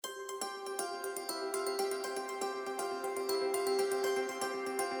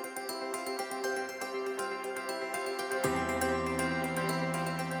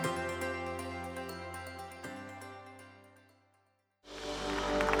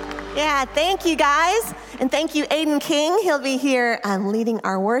Yeah, thank you guys. And thank you, Aiden King. He'll be here leading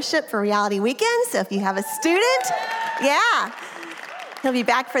our worship for Reality Weekend. So if you have a student, yeah, he'll be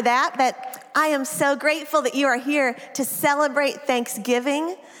back for that. But I am so grateful that you are here to celebrate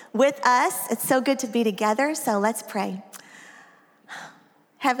Thanksgiving with us. It's so good to be together. So let's pray.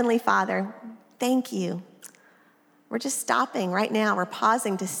 Heavenly Father, thank you. We're just stopping right now. We're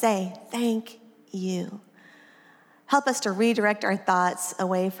pausing to say thank you. Help us to redirect our thoughts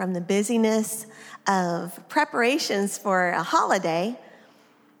away from the busyness of preparations for a holiday,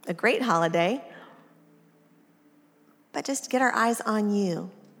 a great holiday, but just get our eyes on you,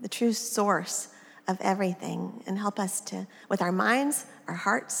 the true source of everything, and help us to, with our minds, our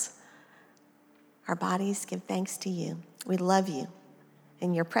hearts, our bodies, give thanks to you. We love you.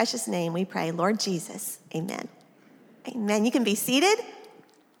 In your precious name we pray, Lord Jesus, amen. Amen. You can be seated.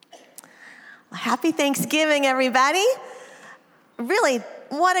 Well, happy Thanksgiving, everybody. Really,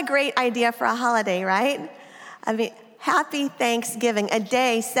 what a great idea for a holiday, right? I mean, happy Thanksgiving, a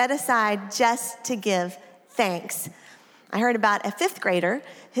day set aside just to give thanks. I heard about a fifth grader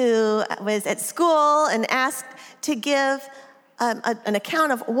who was at school and asked to give an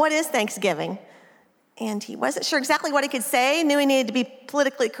account of what is Thanksgiving. And he wasn't sure exactly what he could say, knew he needed to be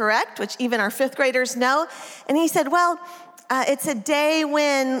politically correct, which even our fifth graders know. And he said, it's a day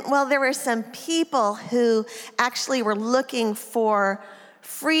when, there were some people who actually were looking for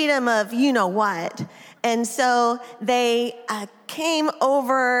freedom of you-know-what. And so they came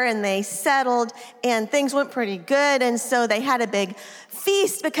over and they settled and things went pretty good. And so they had a big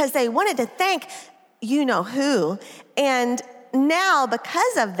feast because they wanted to thank you-know-who. And now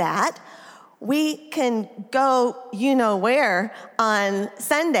because of that, we can go you-know-where on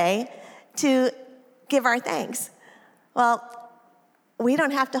Sunday to give our thanks. Well, we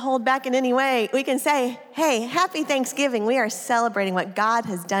don't have to hold back in any way. We can say, hey, happy Thanksgiving. We are celebrating what God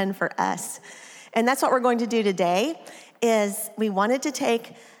has done for us. And that's what we're going to do today, is we wanted to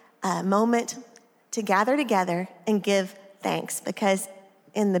take a moment to gather together and give thanks, because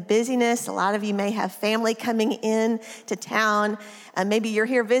in the busyness, a lot of you may have family coming in to town. Maybe you're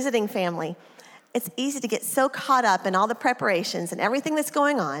here visiting family. It's easy to get so caught up in all the preparations and everything that's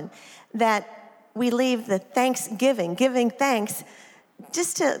going on that we leave the Thanksgiving, giving thanks,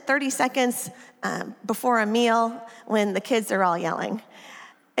 just to 30 seconds before a meal when the kids are all yelling.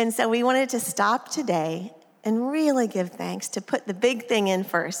 And so we wanted to stop today and really give thanks, to put the big thing in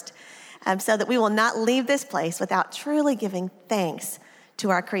first, so that we will not leave this place without truly giving thanks to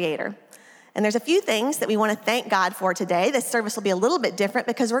our Creator. And there's a few things that we want to thank God for today. This service will be a little bit different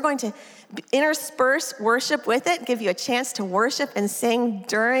because we're going to intersperse worship with it, give you a chance to worship and sing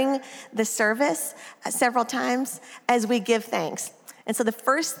during the service several times as we give thanks. And so the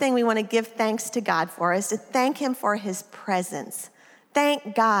first thing we want to give thanks to God for is to thank Him for His presence.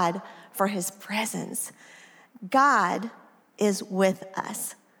 Thank God for His presence. God is with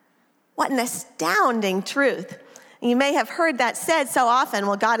us. What an astounding truth. You may have heard that said so often,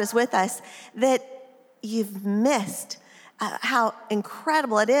 God is with us, that you've missed how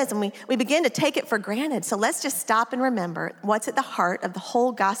incredible it is. And we begin to take it for granted. So let's just stop and remember what's at the heart of the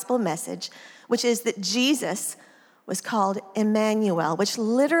whole gospel message, which is that Jesus was called Emmanuel, which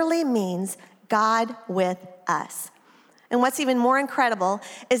literally means God with us. And what's even more incredible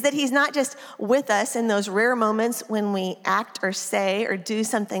is that He's not just with us in those rare moments when we act or say or do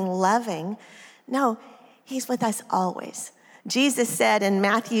something loving. No, He's with us always. Jesus said in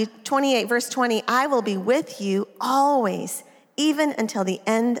Matthew 28, verse 20, I will be with you always, even until the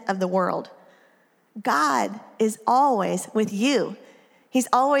end of the world. God is always with you. He's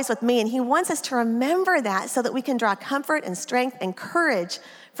always with me, and He wants us to remember that so that we can draw comfort and strength and courage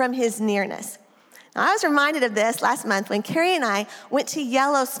from His nearness. Now, I was reminded of this last month when Carrie and I went to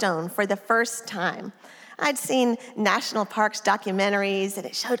Yellowstone for the first time. I'd seen national parks documentaries, and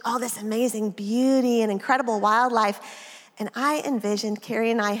it showed all this amazing beauty and incredible wildlife. And I envisioned Carrie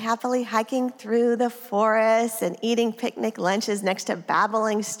and I happily hiking through the forest and eating picnic lunches next to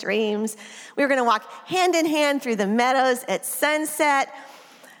babbling streams. We were going to walk hand in hand through the meadows at sunset.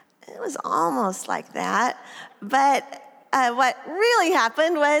 It was almost like that. But what really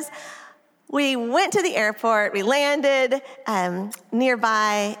happened was we went to the airport, we landed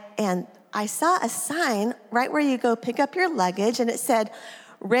nearby, and I saw a sign right where you go pick up your luggage, and it said,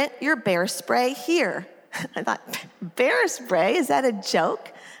 rent your bear spray here. I thought, bear spray? Is that a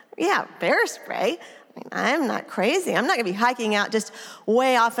joke? Yeah, bear spray. I mean, I'm not crazy. I'm not going to be hiking out just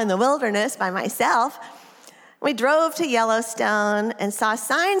way off in the wilderness by myself. We drove to Yellowstone and saw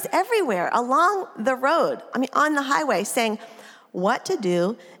signs everywhere along the road, on the highway, saying what to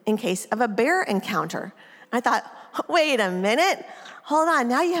do in case of a bear encounter. I thought, wait a minute. hold on,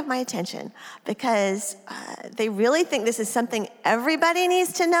 now you have my attention, because they really think this is something everybody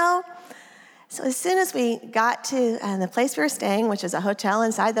needs to know. So as soon as we got to the place we were staying, which is a hotel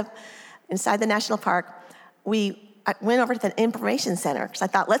inside the national park, I went over to the information center because I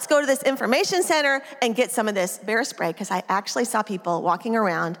thought, let's go to this information center and get some of this bear spray, because I actually saw people walking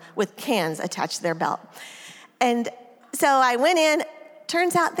around with cans attached to their belt. And so I went in.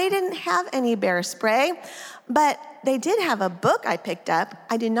 Turns out they didn't have any bear spray, but they did have a book I picked up.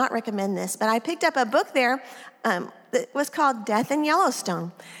 I do not recommend this, but I picked up a book there that was called Death in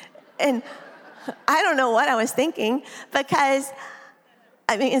Yellowstone. And I don't know what I was thinking, because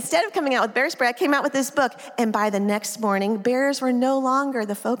instead of coming out with bear spray, I came out with this book, and by the next morning, bears were no longer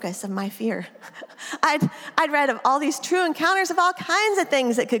the focus of my fear. I'd read of all these true encounters of all kinds of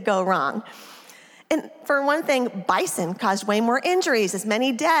things that could go wrong. And for one thing, bison caused way more injuries, as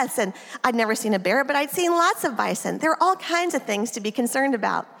many deaths, and I'd never seen a bear, but I'd seen lots of bison. There are all kinds of things to be concerned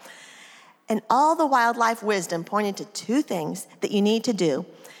about. And all the wildlife wisdom pointed to two things that you need to do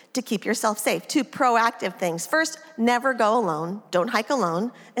to keep yourself safe, two proactive things. First, never go alone. Don't hike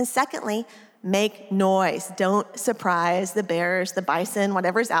alone. And secondly, make noise. Don't surprise the bears, the bison,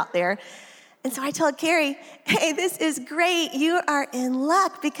 whatever's out there. And so I told Carrie, hey, this is great. You are in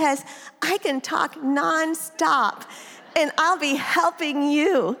luck, because I can talk nonstop, and I'll be helping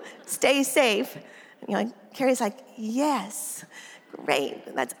you stay safe. Carrie's like, yes,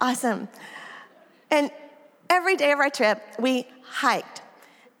 great, that's awesome. And every day of our trip, we hiked.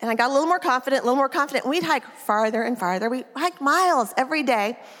 And I got a little more confident. We'd hike farther and farther. We hiked miles every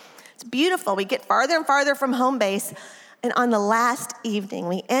day. It's beautiful. We get farther and farther from home base. And on the last evening,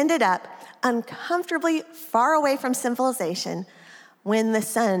 we ended up uncomfortably far away from civilization when the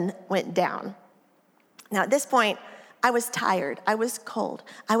sun went down. Now, at this point, I was tired. I was cold.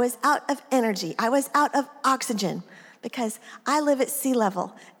 I was out of energy. I was out of oxygen, because I live at sea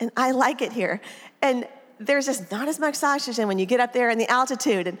level, and I like it here. And there's just not as much oxygen when you get up there in the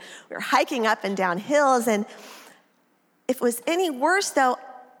altitude. And we were hiking up and down hills. And if it was any worse, though,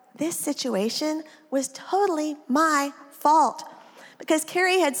 this situation was totally my fault. Because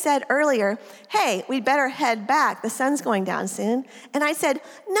Carrie had said earlier, hey, we'd better head back. The sun's going down soon. And I said,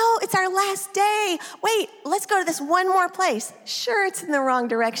 no, it's our last day. Wait, let's go to this one more place. Sure, it's in the wrong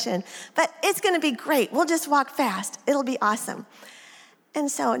direction, but it's going to be great. We'll just walk fast. It'll be awesome. And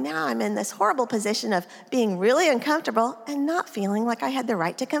so now I'm in this horrible position of being really uncomfortable and not feeling like I had the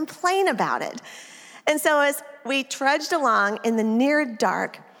right to complain about it. And so as we trudged along in the near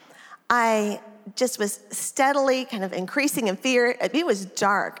dark, I just was steadily kind of increasing in fear. It was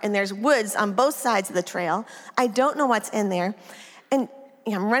dark, and there's woods on both sides of the trail. I don't know what's in there. And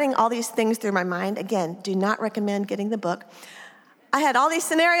I'm running all these things through my mind. Again, do not recommend getting the book. I had all these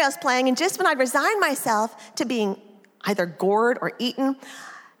scenarios playing, and just when I resigned myself to being either gored or eaten,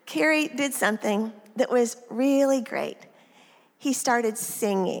 Carrie did something that was really great. He started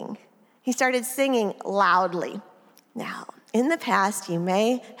singing. He started singing loudly. Now, in the past, you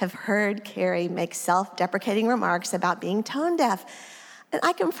may have heard Carrie make self-deprecating remarks about being tone deaf, and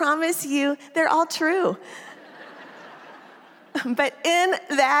I can promise you they're all true. But in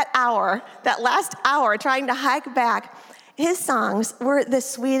that hour, that last hour trying to hike back, his songs were the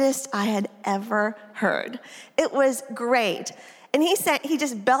sweetest I had ever heard. It was great. And he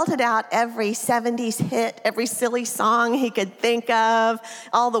just belted out every 70s hit, every silly song he could think of.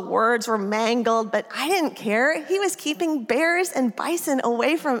 All the words were mangled, but I didn't care. He was keeping bears and bison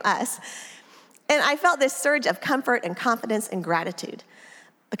away from us. And I felt this surge of comfort and confidence and gratitude,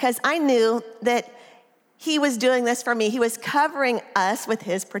 because I knew that he was doing this for me. He was covering us with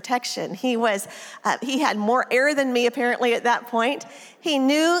his protection. He had more air than me, apparently, at that point. He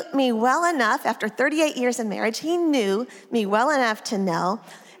knew me well enough, after 38 years of marriage, he knew me well enough to know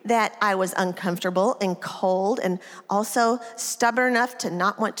that I was uncomfortable and cold, and also stubborn enough to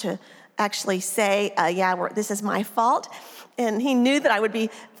not want to actually say, this is my fault. And he knew that I would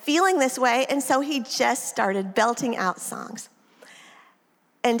be feeling this way, and so he just started belting out songs.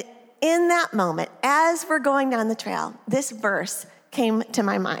 And in that moment, as we're going down the trail, this verse came to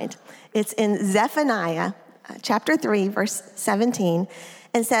my mind. It's in Zephaniah chapter 3, verse 17,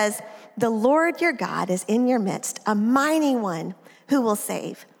 and says, "The Lord your God is in your midst, a mighty one who will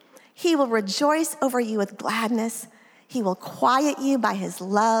save. He will rejoice over you with gladness. He will quiet you by his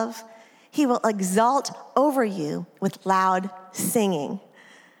love. He will exalt over you with loud singing."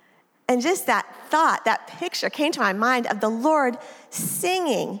 And just that thought, that picture came to my mind of the Lord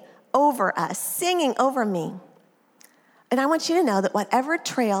singing over us, singing over me. And I want you to know that whatever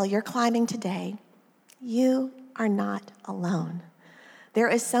trail you're climbing today, you are not alone. There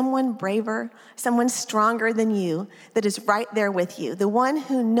is someone braver, someone stronger than you that is right there with you. The one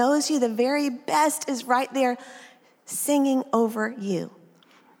who knows you the very best is right there singing over you.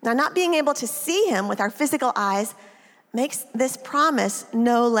 Now, not being able to see him with our physical eyes makes this promise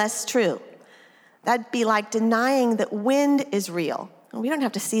no less true. That'd be like denying that wind is real. We don't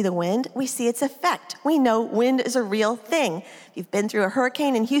have to see the wind. We see its effect. We know wind is a real thing. If you've been through a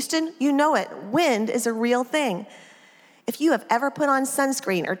hurricane in Houston, you know it. Wind is a real thing. If you have ever put on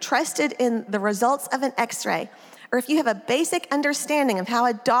sunscreen or trusted in the results of an x-ray, or if you have a basic understanding of how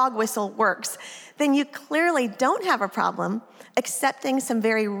a dog whistle works, then you clearly don't have a problem accepting some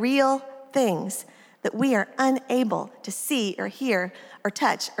very real things that we are unable to see or hear or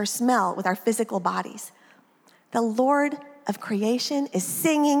touch or smell with our physical bodies. The Lord of creation is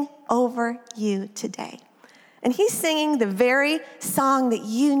singing over you today. And he's singing the very song that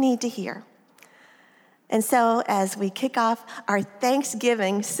you need to hear. And so as we kick off our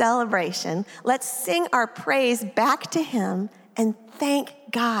Thanksgiving celebration, let's sing our praise back to him and thank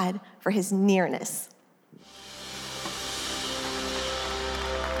God for his nearness.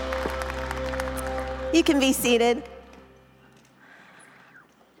 You can be seated.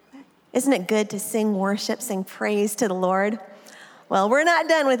 Isn't it good to sing worship, sing praise to the Lord? Well, we're not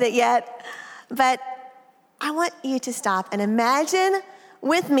done with it yet, but I want you to stop and imagine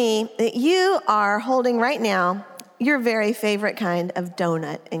with me that you are holding right now your very favorite kind of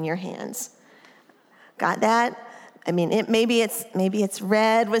donut in your hands. Got that? I mean, maybe it's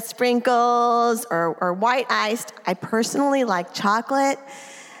red with sprinkles or white iced. I personally like chocolate.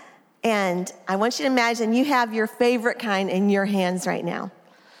 And I want you to imagine you have your favorite kind in your hands right now.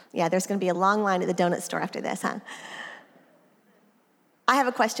 Yeah, there's going to be a long line at the donut store after this, huh? I have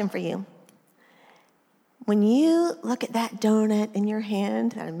a question for you. When you look at that donut in your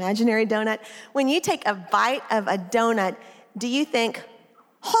hand, that imaginary donut, when you take a bite of a donut, do you think,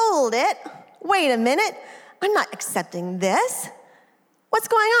 hold it, wait a minute, I'm not accepting this. What's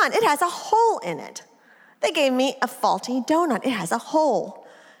going on? It has a hole in it. They gave me a faulty donut. It has a hole.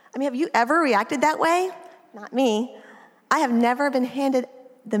 I mean, have you ever reacted that way? Not me. I have never been handed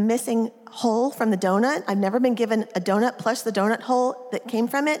the missing hole from the donut. I've never been given a donut plus the donut hole that came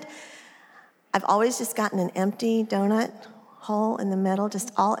from it. I've always just gotten an empty donut hole in the middle,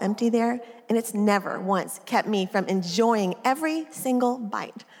 just all empty there, and it's never once kept me from enjoying every single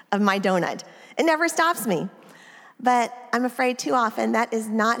bite of my donut. It never stops me. But I'm afraid too often that is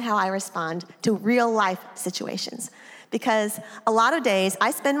not how I respond to real life situations, because a lot of days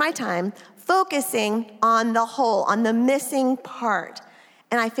I spend my time focusing on the hole, on the missing part,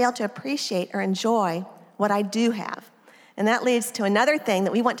 and I fail to appreciate or enjoy what I do have. And that leads to another thing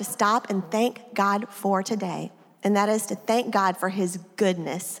that we want to stop and thank God for today, and that is to thank God for his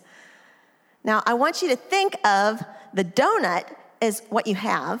goodness. Now, I want you to think of the donut as what you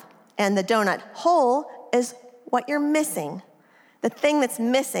have, and the donut hole is what you're missing, the thing that's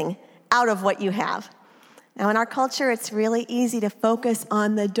missing out of what you have. Now, in our culture, it's really easy to focus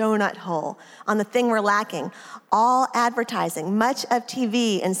on the donut hole, on the thing we're lacking. All advertising, much of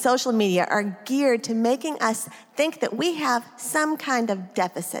TV and social media are geared to making us think that we have some kind of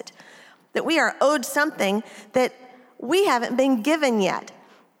deficit, that we are owed something that we haven't been given yet.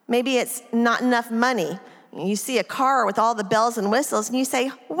 Maybe it's not enough money. You see a car with all the bells and whistles, and you say,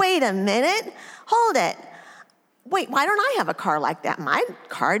 wait a minute, hold it. Wait, why don't I have a car like that? My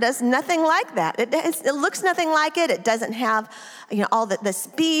car does nothing like that. It looks nothing like it. It doesn't have, all the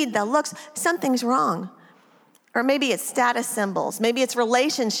speed, the looks. Something's wrong. Or maybe it's status symbols. Maybe it's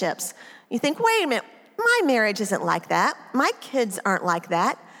relationships. You think, wait a minute, my marriage isn't like that. My kids aren't like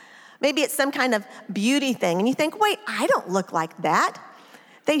that. Maybe it's some kind of beauty thing. And you think, wait, I don't look like that.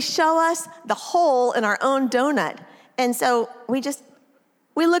 They show us the hole in our own donut. And so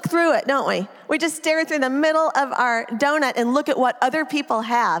we look through it, don't we? We just stare through the middle of our donut and look at what other people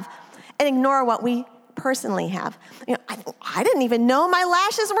have and ignore what we personally have. I didn't even know my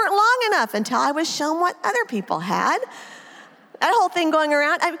lashes weren't long enough until I was shown what other people had. That whole thing going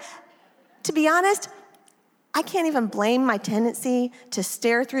around. To be honest, I can't even blame my tendency to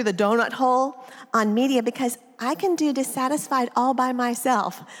stare through the donut hole on media, because I can do dissatisfied all by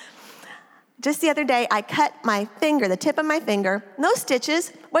myself. Just the other day, I cut my finger, the tip of my finger. No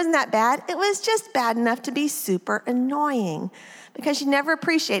stitches, wasn't that bad. It was just bad enough to be super annoying, because you never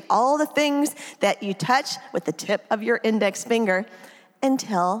appreciate all the things that you touch with the tip of your index finger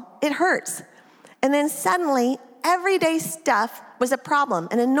until it hurts. And then suddenly, everyday stuff was a problem,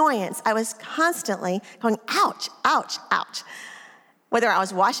 an annoyance. I was constantly going, ouch, ouch, ouch. Whether I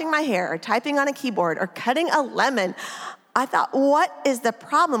was washing my hair or typing on a keyboard or cutting a lemon, I thought, what is the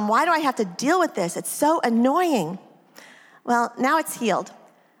problem? Why do I have to deal with this? It's so annoying. Well, now it's healed.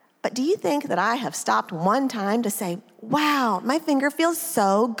 But do you think that I have stopped one time to say, wow, my finger feels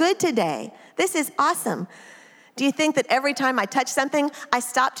so good today. This is awesome. Do you think that every time I touch something, I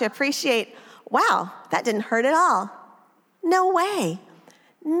stop to appreciate, wow, that didn't hurt at all? No way.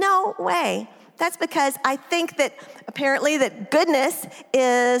 No way. That's because I think that apparently that goodness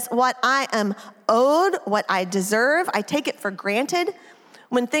is what I am owed, what I deserve. I take it for granted.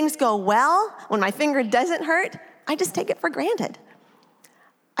 When things go well, when my finger doesn't hurt, I just take it for granted.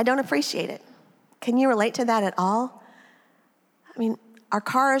 I don't appreciate it. Can you relate to that at all? I mean, our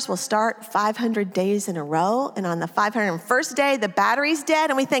cars will start 500 days in a row, and on the 501st day, the battery's dead,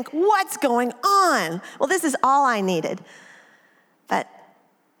 and we think, what's going on? Well, this is all I needed. But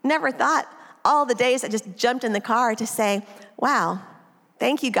never thought all the days I just jumped in the car to say, wow,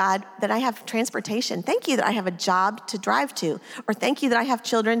 thank you, God, that I have transportation. Thank you that I have a job to drive to. Or thank you that I have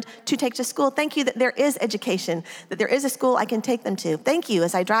children to take to school. Thank you that there is education, that there is a school I can take them to. Thank you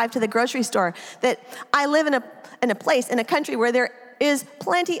as I drive to the grocery store, that I live in a place, in a country where there is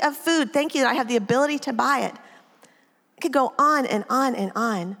plenty of food. Thank you that I have the ability to buy it. I could go on and on and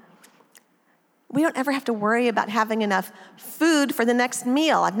on. We don't ever have to worry about having enough food for the next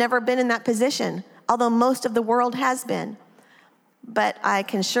meal. I've never been in that position, although most of the world has been. But I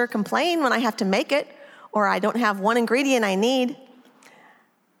can sure complain when I have to make it, or I don't have one ingredient I need.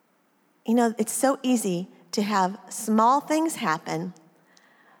 You know, it's so easy to have small things happen,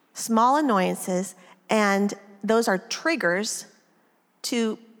 small annoyances, and those are triggers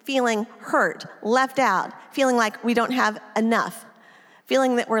to feeling hurt, left out, feeling like we don't have enough,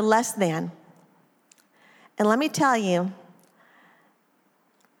 feeling that we're less than. And let me tell you,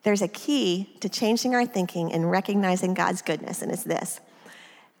 there's a key to changing our thinking and recognizing God's goodness, and it's this: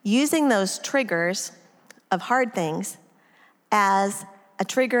 using those triggers of hard things as a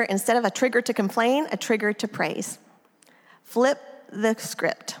trigger, instead of a trigger to complain, a trigger to praise. Flip the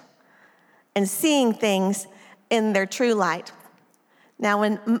script and seeing things in their true light. Now,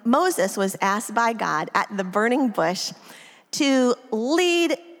 when Moses was asked by God at the burning bush to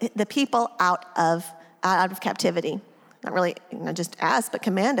lead the people out of captivity, not really just asked, but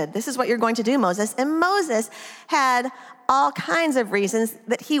commanded, this is what you're going to do, Moses. And Moses had all kinds of reasons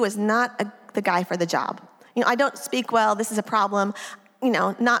that he was not the guy for the job. I don't speak well, this is a problem.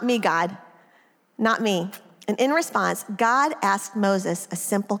 Not me, God, not me. And in response, God asked Moses a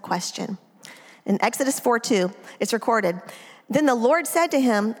simple question. In Exodus 4:2, it's recorded, "Then the Lord said to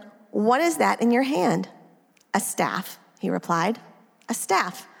him, 'What is that in your hand?' 'A staff,' he replied. 'A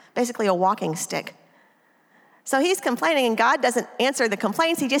staff,' basically a walking stick. So he's complaining, and God doesn't answer the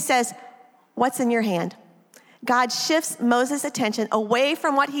complaints. He just says, 'What's in your hand?' God shifts Moses' attention away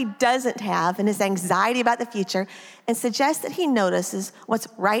from what he doesn't have and his anxiety about the future and suggests that he notices what's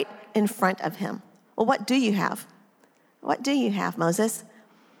right in front of him. Well, what do you have? What do you have, Moses?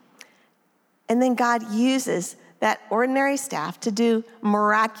 And then God uses that ordinary staff to do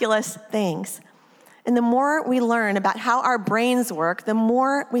miraculous things. And the more we learn about how our brains work, the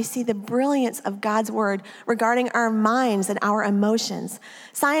more we see the brilliance of God's word regarding our minds and our emotions.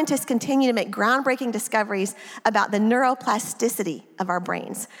 Scientists continue to make groundbreaking discoveries about the neuroplasticity of our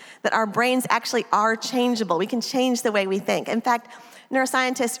brains, that our brains actually are changeable. We can change the way we think. In fact,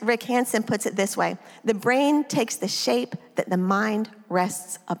 neuroscientist Rick Hansen puts it this way: the brain takes the shape that the mind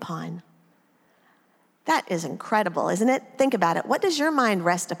rests upon. That is incredible, isn't it? Think about it. What does your mind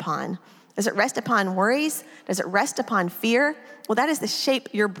rest upon? Does it rest upon worries? Does it rest upon fear? Well, that is the shape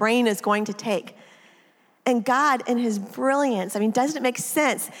your brain is going to take. And God, in his brilliance, doesn't it make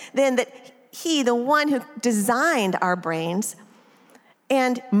sense then that he, the one who designed our brains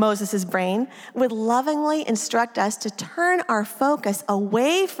and Moses' brain, would lovingly instruct us to turn our focus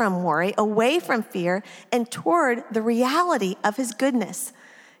away from worry, away from fear, and toward the reality of his goodness.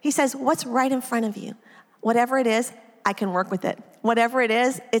 He says, what's right in front of you? Whatever it is, I can work with it. Whatever it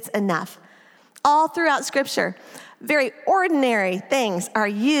is, it's enough. All throughout Scripture, very ordinary things are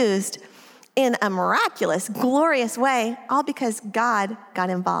used in a miraculous, glorious way, all because God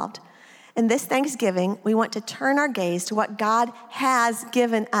got involved. In this Thanksgiving, we want to turn our gaze to what God has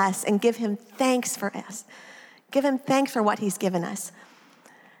given us and give him thanks for us. Give him thanks for what he's given us.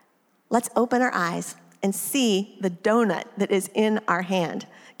 Let's open our eyes and see the donut that is in our hand.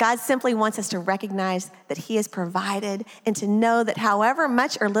 God simply wants us to recognize that he has provided and to know that however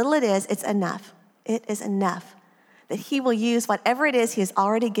much or little it is, it's enough. It is enough. That he will use whatever it is he has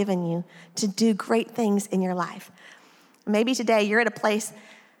already given you to do great things in your life. Maybe today you're at a place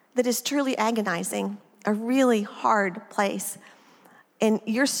that is truly agonizing, a really hard place, and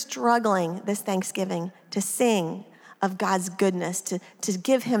you're struggling this Thanksgiving to sing of God's goodness, to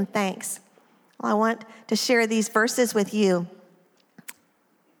give him thanks. Well, I want to share these verses with you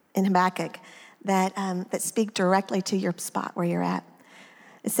in Habakkuk that speak directly to your spot where you're at.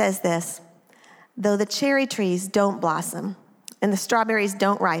 It says this: though the cherry trees don't blossom and the strawberries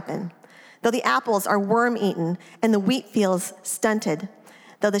don't ripen, though the apples are worm-eaten and the wheat fields stunted,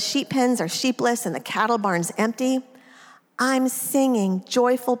 though the sheep pens are sheepless and the cattle barns empty, I'm singing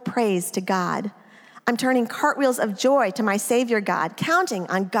joyful praise to God. I'm turning cartwheels of joy to my Savior God, counting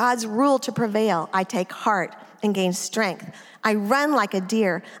on God's rule to prevail. I take heart and gain strength. I run like a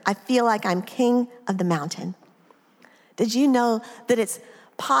deer. I feel like I'm king of the mountain. Did you know that it's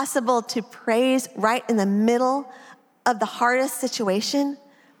possible to praise right in the middle of the hardest situation?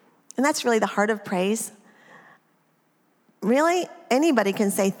 And that's really the heart of praise. Really, anybody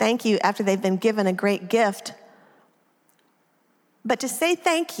can say thank you after they've been given a great gift. But to say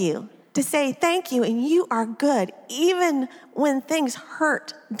thank you and you are good, even when things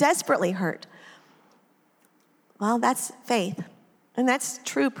hurt, desperately hurt, well, that's faith, and that's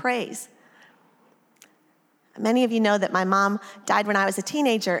true praise. Many of you know that my mom died when I was a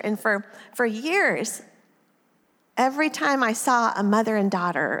teenager, and for years, every time I saw a mother and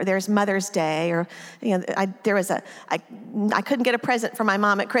daughter, or there's Mother's Day, or I couldn't get a present for my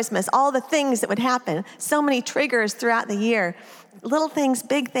mom at Christmas, all the things that would happen, so many triggers throughout the year, little things,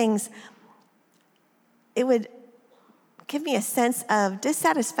 big things, it would give me a sense of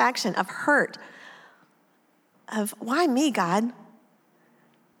dissatisfaction, of hurt, of why me, God?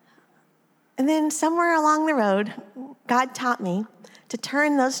 And then somewhere along the road, God taught me to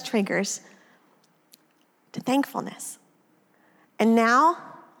turn those triggers to thankfulness. And now,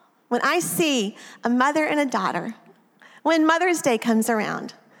 when I see a mother and a daughter, when Mother's Day comes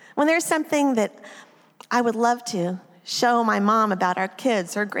around, when there's something that I would love to show my mom about our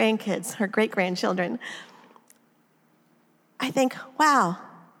kids, her grandkids, her great-grandchildren, I think, wow,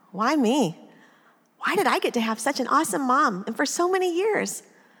 why me? Why did I get to have such an awesome mom? And for so many years,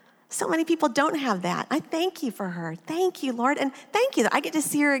 so many people don't have that. I thank you for her. Thank you, Lord. And thank you that I get to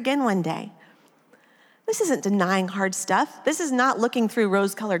see her again one day. This isn't denying hard stuff. This is not looking through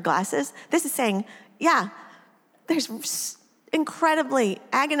rose-colored glasses. This is saying, yeah, there's incredibly,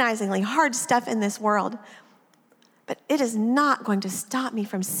 agonizingly hard stuff in this world, but it is not going to stop me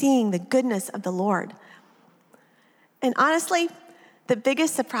from seeing the goodness of the Lord. And honestly, the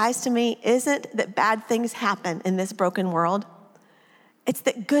biggest surprise to me isn't that bad things happen in this broken world. It's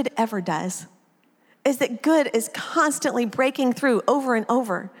that good ever does. Is that good is constantly breaking through over and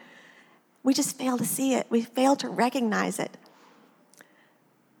over. We just fail to see it. We fail to recognize it.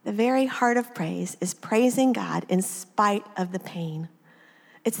 The very heart of praise is praising God in spite of the pain.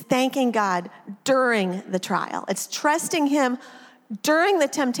 It's thanking God during the trial. It's trusting Him during the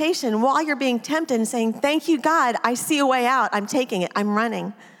temptation while you're being tempted and saying, thank you, God, I see a way out. I'm taking it. I'm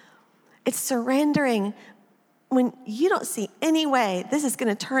running. It's surrendering when you don't see any way this is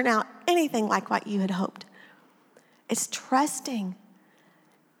going to turn out anything like what you had hoped. It's trusting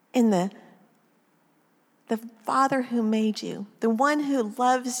in the Father who made you, the one who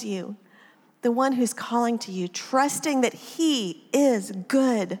loves you, the one who's calling to you, trusting that He is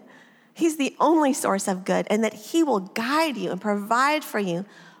good. He's the only source of good, and that He will guide you and provide for you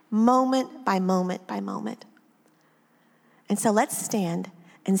moment by moment by moment. And so let's stand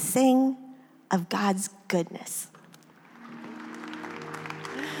and sing of God's goodness.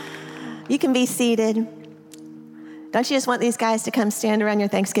 You can be seated. Don't you just want these guys to come stand around your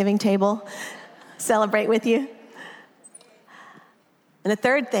Thanksgiving table, celebrate with you? And the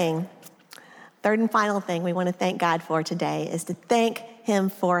third and final thing we want to thank God for today is to thank Him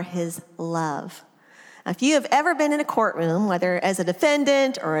for His love. Now, if you have ever been in a courtroom, whether as a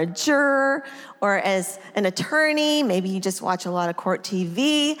defendant or a juror or as an attorney, maybe you just watch a lot of court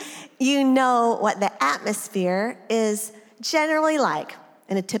TV, you know what the atmosphere is generally like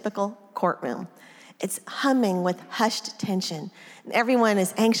in a typical courtroom. It's humming with hushed tension, and everyone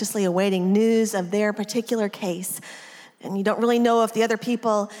is anxiously awaiting news of their particular case. And you don't really know if the other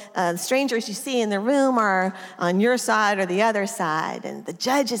people, the strangers you see in the room, are on your side or the other side. And the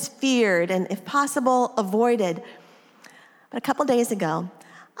judge is feared and, if possible, avoided. But a couple days ago,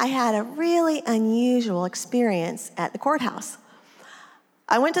 I had a really unusual experience at the courthouse.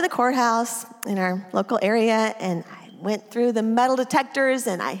 I went to the courthouse in our local area, and I went through the metal detectors,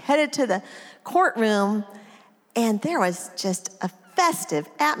 and I headed to the courtroom, and there was just a festive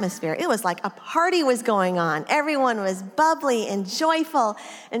atmosphere. It was like a party was going on. Everyone was bubbly and joyful,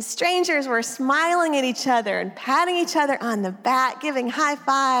 and strangers were smiling at each other and patting each other on the back, giving high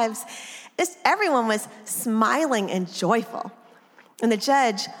fives. Everyone was smiling and joyful. And the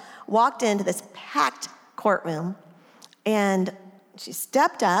judge walked into this packed courtroom and she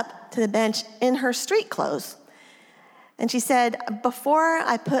stepped up to the bench in her street clothes. And she said, before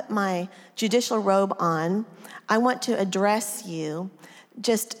I put my judicial robe on, I want to address you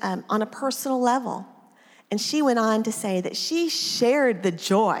just on a personal level. And she went on to say that she shared the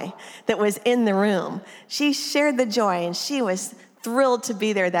joy that was in the room. She shared the joy, and she was thrilled to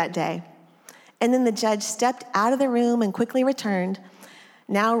be there that day. And then the judge stepped out of the room and quickly returned,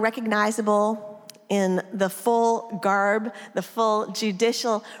 now recognizable in the full garb, the full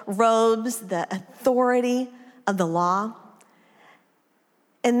judicial robes, the authority of the law.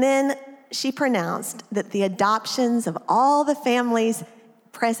 And then she pronounced that the adoptions of all the families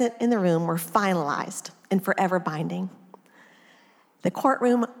present in the room were finalized and forever binding. The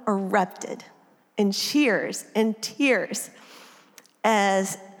courtroom erupted in cheers and tears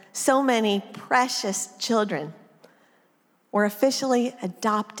as so many precious children were officially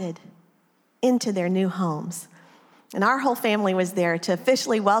adopted into their new homes. And our whole family was there to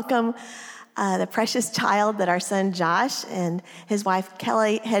officially welcome the precious child that our son Josh and his wife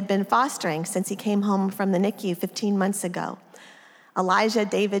Kelly had been fostering since he came home from the NICU 15 months ago. Elijah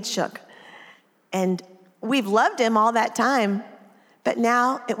David Shook. And we've loved him all that time, but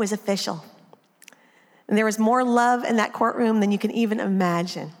now it was official. And there was more love in that courtroom than you can even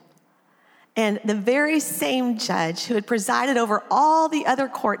imagine. And the very same judge who had presided over all the other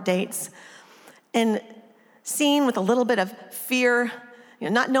court dates and seen with a little bit of fear,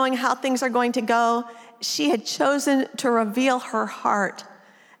 not knowing how things are going to go, she had chosen to reveal her heart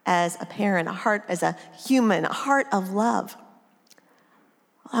as a parent, a heart as a human, a heart of love.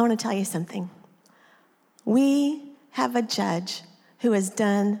 Well, I want to tell you something. We have a judge who has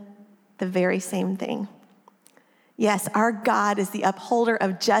done the very same thing. Yes, our God is the upholder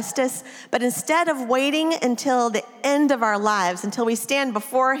of justice, but instead of waiting until the end of our lives, until we stand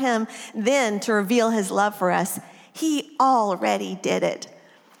before him then to reveal his love for us, he already did it.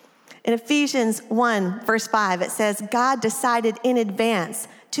 In Ephesians 1, verse 5, it says, God decided in advance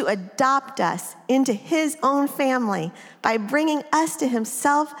to adopt us into his own family by bringing us to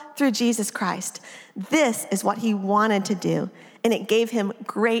himself through Jesus Christ. This is what he wanted to do, and it gave him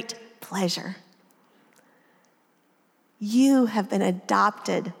great pleasure. You have been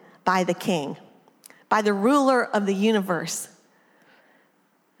adopted by the King, by the ruler of the universe.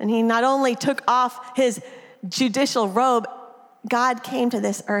 And he not only took off his judicial robe, God came to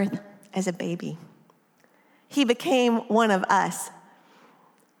this earth as a baby. He became one of us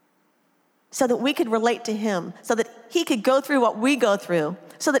so that we could relate to him, so that he could go through what we go through,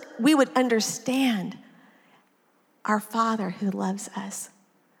 so that we would understand our Father who loves us.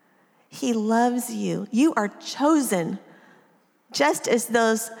 He loves you. You are chosen, just as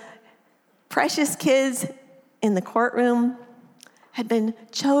those precious kids in the courtroom had been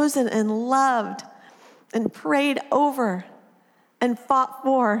chosen and loved and prayed over and fought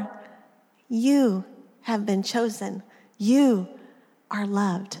for. You have been chosen. You are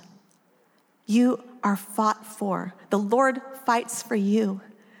loved. You are fought for. The Lord fights for you.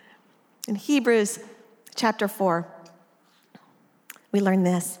 In Hebrews chapter 4, we learn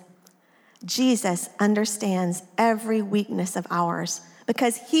this. Jesus understands every weakness of ours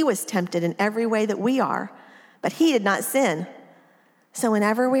because he was tempted in every way that we are, but he did not sin. So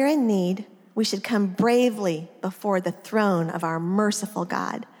whenever we're in need, we should come bravely before the throne of our merciful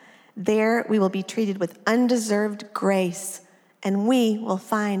God. There we will be treated with undeserved grace, and we will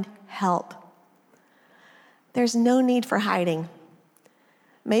find help. There's no need for hiding.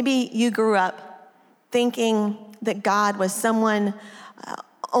 Maybe you grew up thinking that God was someone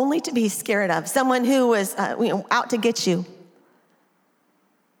only to be scared of, someone who was out to get you.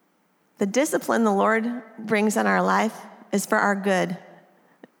 The discipline the Lord brings in our life is for our good.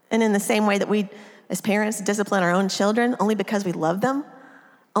 And in the same way that we, as parents, discipline our own children only because we love them,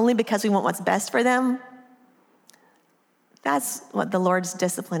 only because we want what's best for them, that's what the Lord's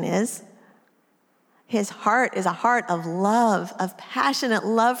discipline is. His heart is a heart of love, of passionate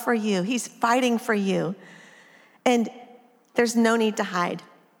love for you. He's fighting for you. And there's no need to hide.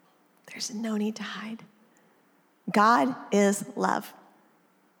 There's no need to hide. God is love.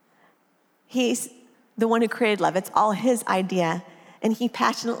 He's the one who created love. It's all his idea. And he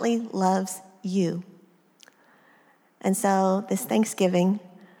passionately loves you. And so this Thanksgiving,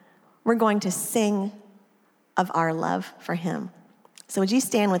 we're going to sing of our love for him. So would you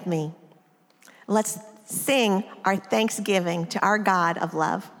stand with me? Let's sing our thanksgiving to our God of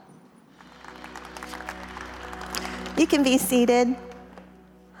love. You can be seated.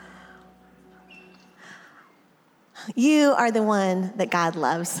 You are the one that God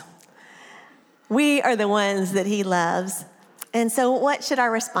loves. We are the ones that he loves. And so what should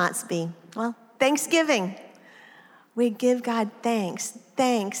our response be? Well, thanksgiving. We give God thanks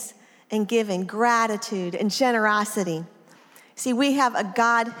and giving, gratitude and generosity. See, we have a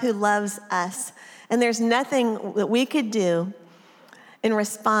God who loves us, and there's nothing that we could do in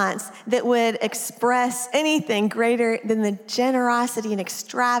response that would express anything greater than the generosity and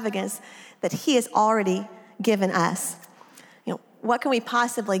extravagance that he has already given us. What can we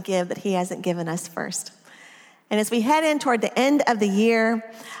possibly give that he hasn't given us first? And as we head in toward the end of the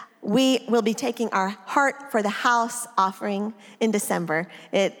year, we will be taking our Heart for the House offering in December.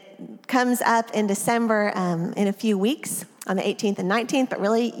 It comes up in December in a few weeks on the 18th and 19th, but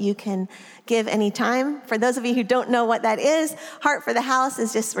really you can give any time. For those of you who don't know what that is, Heart for the House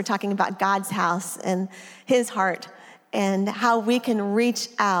is just, we're talking about God's house and his heart and how we can reach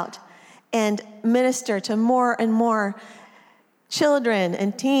out and minister to more and more children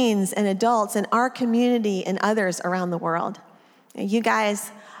and teens and adults in our community and others around the world. You guys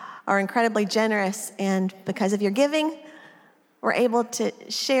are incredibly generous, and because of your giving, we're able to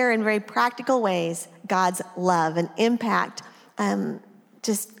share in very practical ways God's love and impact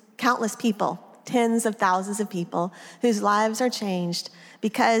just countless people, tens of thousands of people whose lives are changed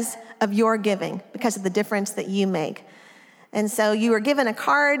because of your giving, because of the difference that you make. And so you were given a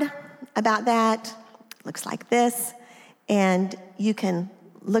card about that. Looks like this. And you can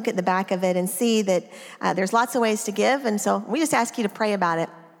look at the back of it and see that there's lots of ways to give. And so we just ask you to pray about it.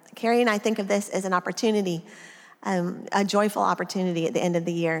 Carrie and I think of this as an opportunity, a joyful opportunity at the end of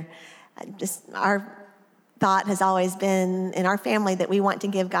the year. Just our thought has always been in our family that we want to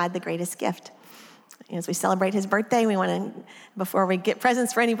give God the greatest gift. As we celebrate his birthday, we want to, before we get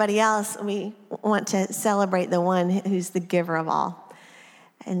presents for anybody else, we want to celebrate the one who's the giver of all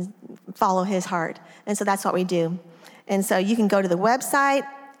and follow his heart. And so that's what we do. And so you can go to the website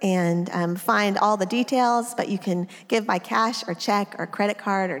and find all the details, but you can give by cash or check or credit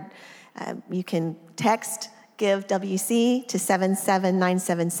card, or you can text Give WC to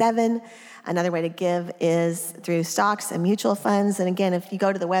 77977. Another way to give is through stocks and mutual funds. And again, if you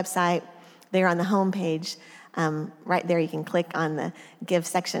go to the website, there on the homepage, right there you can click on the give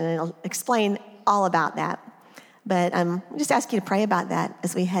section and it'll explain all about that. But we just ask you to pray about that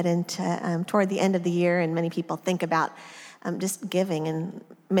as we head into toward the end of the year, and many people think about just giving and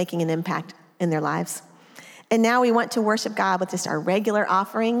making an impact in their lives. And now we want to worship God with just our regular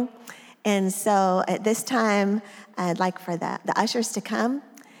offering. And so at this time, I'd like for the ushers to come,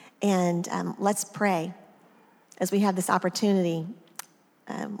 and let's pray as we have this opportunity,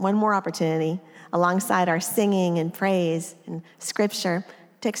 one more opportunity, alongside our singing and praise and scripture,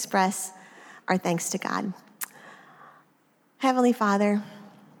 to express our thanks to God. Heavenly Father,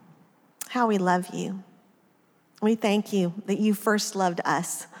 how we love you. We thank you that you first loved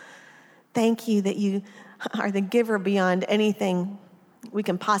us. Thank you that you are the giver beyond anything we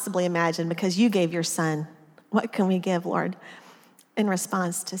can possibly imagine, because you gave your son. What can we give, Lord, in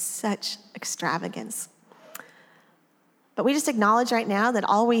response to such extravagance? But we just acknowledge right now that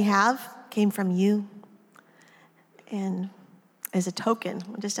all we have came from you, and as a token,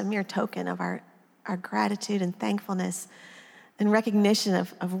 just a mere token of our gratitude and thankfulness and recognition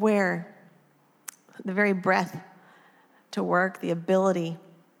of where the very breath to work, the ability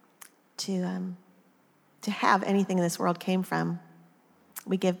to have anything in this world came from,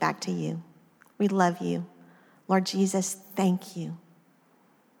 we give back to you. We love you. Lord Jesus, thank you.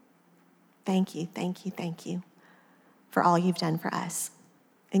 Thank you, thank you, thank you for all you've done for us.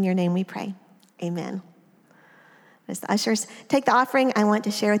 In your name we pray, amen. As the ushers take the offering, I want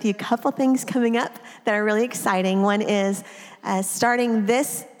to share with you a couple things coming up that are really exciting. One is starting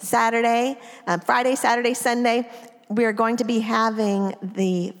this Saturday, Friday, Saturday, Sunday, we're going to be having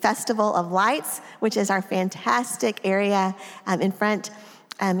the Festival of Lights, which is our fantastic area in front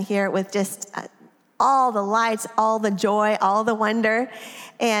here with just all the lights, all the joy, all the wonder.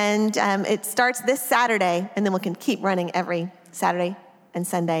 And it starts this Saturday, and then we can keep running every Saturday and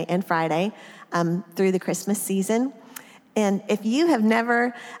Sunday and Friday through the Christmas season. And if you have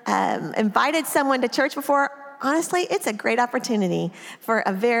never invited someone to church before, honestly, it's a great opportunity for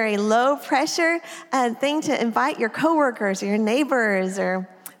a very low pressure thing to invite your coworkers or your neighbors or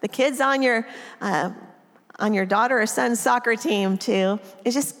the kids on your daughter or son's soccer team to,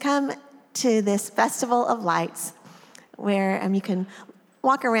 is just come to this Festival of Lights where you can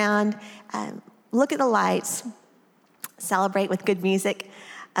walk around, look at the lights, celebrate with good music,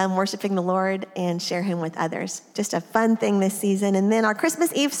 worshiping the Lord, and share him with others. Just a fun thing this season. And then our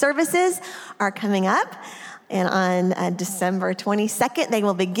Christmas Eve services are coming up. And on December 22nd, they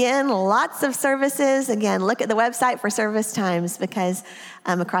will begin lots of services. Again, look at the website for service times, because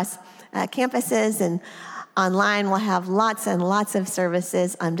across campuses and online, we'll have lots and lots of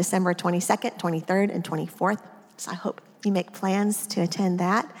services on December 22nd, 23rd, and 24th. So I hope you make plans to attend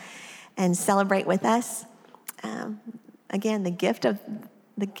that and celebrate with us. Again, the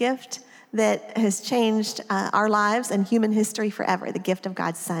gift that has changed our lives and human history forever, the gift of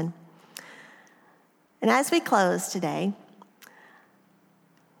God's Son. And as we close today,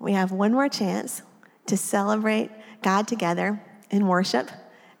 we have one more chance to celebrate God together in worship,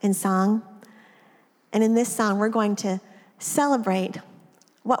 in song. And in this song, we're going to celebrate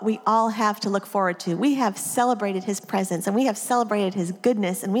what we all have to look forward to. We have celebrated his presence, and we have celebrated his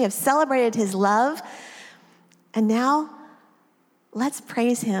goodness, and we have celebrated his love. And now, let's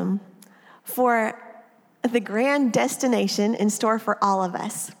praise him for the grand destination in store for all of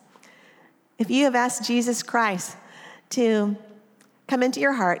us. If you have asked Jesus Christ to come into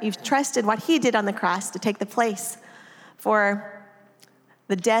your heart, you've trusted what he did on the cross to take the place for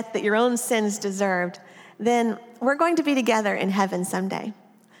the death that your own sins deserved, then we're going to be together in heaven someday.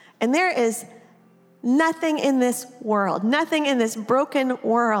 And there is nothing in this world, nothing in this broken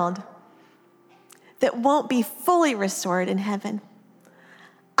world that won't be fully restored in heaven.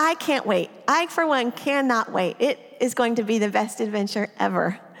 I can't wait. I, for one, cannot wait. It is going to be the best adventure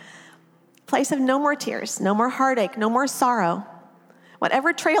ever. Place of no more tears, no more heartache, no more sorrow.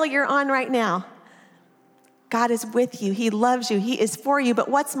 Whatever trail you're on right now, God is with you. He loves you. He is for you. But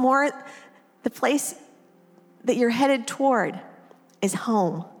what's more, the place that you're headed toward is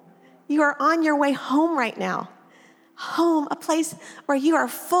home. You are on your way home right now. Home, a place where you are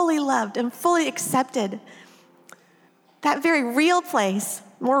fully loved and fully accepted. That very real place,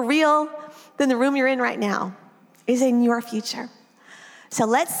 more real than the room you're in right now, is in your future. So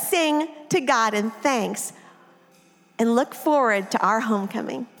let's sing to God in thanks and look forward to our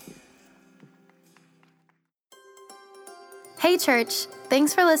homecoming. Hey church,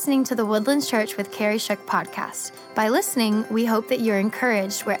 thanks for listening to the Woodlands Church with Carrie Shook podcast. By listening, we hope that you're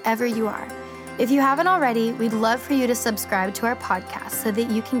encouraged wherever you are. If you haven't already, we'd love for you to subscribe to our podcast so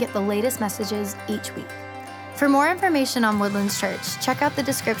that you can get the latest messages each week. For more information on Woodlands Church, check out the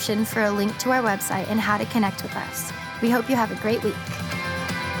description for a link to our website and how to connect with us. We hope you have a great week.